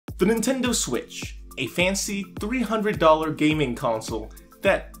The Nintendo Switch, a fancy $300 gaming console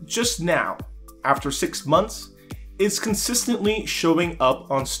that just now, after 6 months, is consistently showing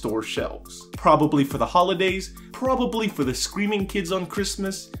up on store shelves. Probably for the holidays, probably for the screaming kids on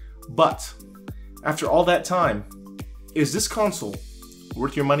Christmas, but after all that time, is this console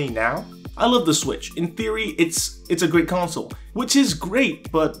worth your money now? I love the Switch. In theory, it's a great console, which is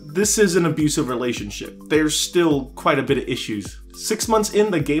great, but this is an abusive relationship. There's still quite a bit of issues. 6 months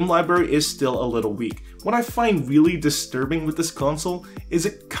in, the game library is still a little weak. What I find really disturbing with this console is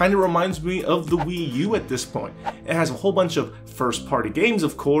it kind of reminds me of the Wii U at this point. It has a whole bunch of first-party games,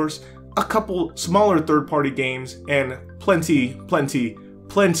 of course, a couple smaller third-party games, and plenty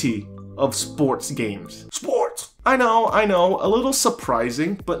of sports games. Sports! I know, a little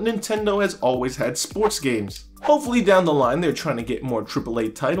surprising, but Nintendo has always had sports games. Hopefully down the line they're trying to get more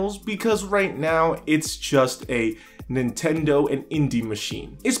AAA titles, because right now it's just a Nintendo and indie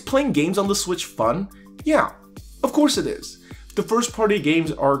machine. Is playing games on the Switch fun? Yeah, of course it is. The first party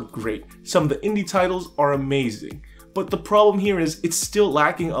games are great, some of the indie titles are amazing. But the problem here is it's still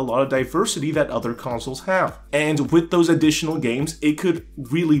lacking a lot of diversity that other consoles have. And with those additional games, it could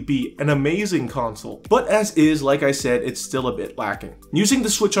really be an amazing console. But as is, like I said, it's still a bit lacking. Using the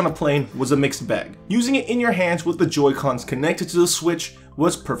Switch on a plane was a mixed bag. Using it in your hands with the Joy-Cons connected to the Switch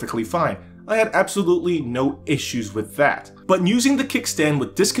was perfectly fine. I had absolutely no issues with that. But using the kickstand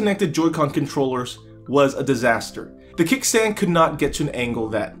with disconnected Joy-Con controllers was a disaster. The kickstand could not get to an angle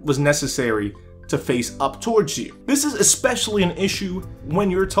that was necessary to face up towards you. This is especially an issue when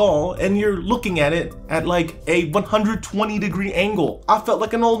you're tall and you're looking at it at like a 120-degree angle. I felt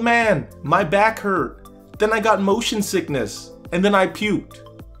like an old man. My back hurt. Then I got motion sickness. And then I puked.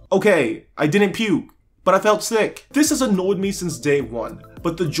 Okay, I didn't puke, but I felt sick. This has annoyed me since day one,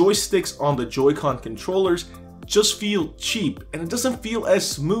 but the joysticks on the Joy-Con controllers just feel cheap, and it doesn't feel as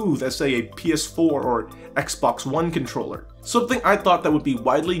smooth as, say, a PS4 or Xbox One controller. Something I thought that would be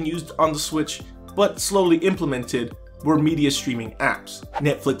widely used on the Switch, but slowly implemented, were media streaming apps.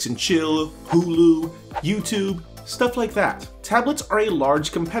 Netflix and Chill, Hulu, YouTube, stuff like that. Tablets are a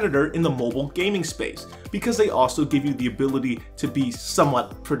large competitor in the mobile gaming space because they also give you the ability to be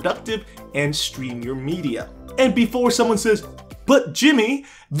somewhat productive and stream your media. And before someone says, "But Jimmy,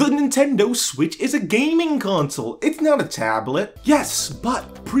 the Nintendo Switch is a gaming console, it's not a tablet." Yes,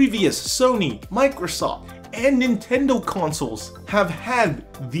 but previous Sony, Microsoft, and Nintendo consoles have had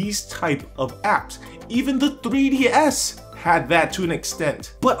these type of apps. Even the 3DS had that to an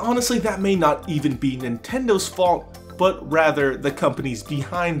extent. But honestly, that may not even be Nintendo's fault, but rather the companies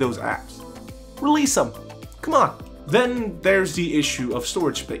behind those apps. Release them. Come on. Then there's the issue of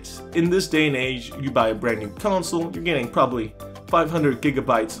storage space. In this day and age, you buy a brand new console, you're getting probably 500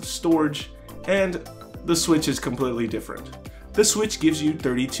 gigabytes of storage, and the Switch is completely different. The Switch gives you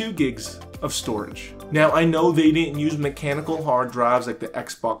 32 gigs of storage. Now, I know they didn't use mechanical hard drives like the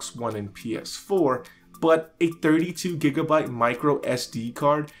Xbox One and PS4, but a 32 gigabyte micro SD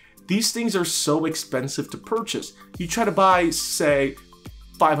card, these things are so expensive to purchase. You try to buy, say,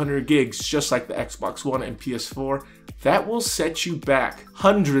 500 gigs just like the Xbox One and PS4, that will set you back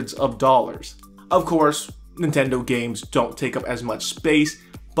hundreds of dollars. Of course, Nintendo games don't take up as much space,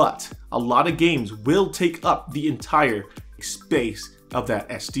 but a lot of games will take up the entire space of that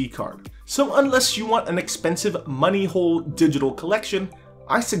SD card. So unless you want an expensive money hole digital collection,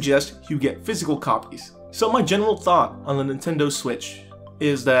 I suggest you get physical copies. So my general thought on the Nintendo Switch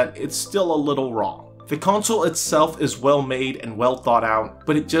is that it's still a little raw. The console itself is well made and well thought out,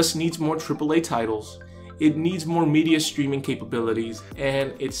 but it just needs more AAA titles. It needs more media streaming capabilities,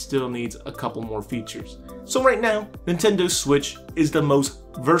 and it still needs a couple more features. So right now, Nintendo Switch is the most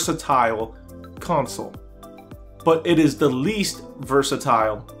versatile console, but it is the least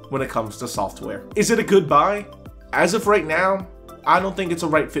versatile when it comes to software. Is it a good buy? As of right now, I don't think it's a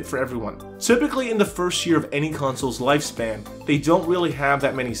right fit for everyone. Typically in the first year of any console's lifespan, they don't really have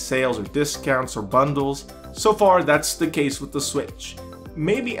that many sales or discounts or bundles. So far, that's the case with the Switch.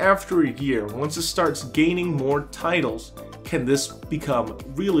 Maybe after a year, once it starts gaining more titles, can this become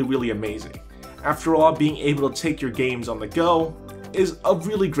really, really amazing. After all, being able to take your games on the go is a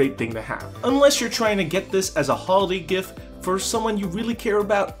really great thing to have. Unless you're trying to get this as a holiday gift for someone you really care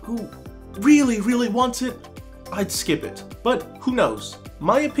about who really, really wants it, I'd skip it. But who knows?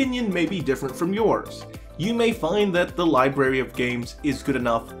 My opinion may be different from yours. You may find that the library of games is good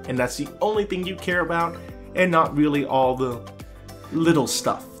enough and that's the only thing you care about and not really all the little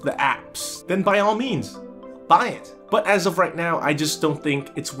stuff, the apps. Then by all means, buy it. But as of right now, I just don't think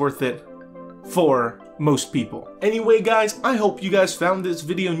it's worth it for most people. Anyway guys, I hope you guys found this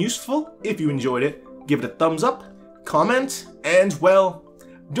video useful. If you enjoyed it, give it a thumbs up, comment, and well,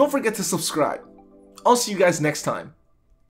 don't forget to subscribe. I'll see you guys next time.